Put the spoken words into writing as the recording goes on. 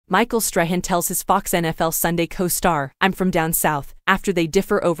Michael Strahan tells his Fox NFL Sunday co-star, "I'm from down south," after they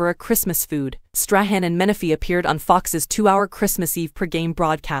differ over a Christmas food. Strahan and Menifee appeared on Fox's 2-hour Christmas Eve pregame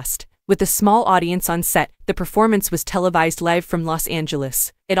broadcast. With a small audience on set, the performance was televised live from Los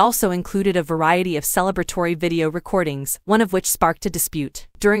Angeles. It also included a variety of celebratory video recordings, one of which sparked a dispute.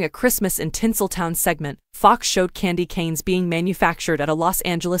 During a Christmas in Tinseltown segment, Fox showed candy canes being manufactured at a Los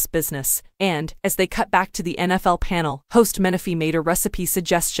Angeles business, and, as they cut back to the NFL panel, host Menifee made a recipe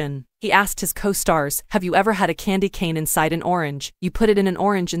suggestion. He asked his co-stars, "Have you ever had a candy cane inside an orange? You put it in an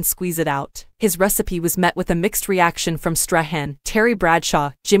orange and squeeze it out." His recipe was met with a mixed reaction from Strahan, Terry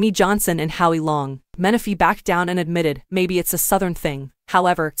Bradshaw, Jimmy Johnson and Howie Long. Menifee backed down and admitted, "Maybe it's a Southern thing."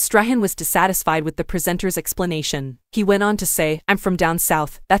 However, Strahan was dissatisfied with the presenter's explanation. He went on to say, "I'm from down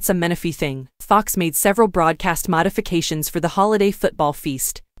south, that's a Menifee thing." Fox made several broadcast modifications for the holiday football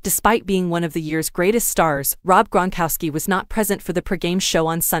feast. Despite being one of the year's greatest stars, Rob Gronkowski was not present for the pregame show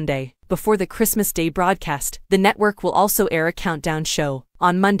on Sunday. Before the Christmas Day broadcast, the network will also air a countdown show.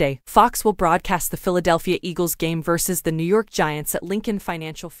 On Monday, Fox will broadcast the Philadelphia Eagles game versus the New York Giants at Lincoln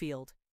Financial Field.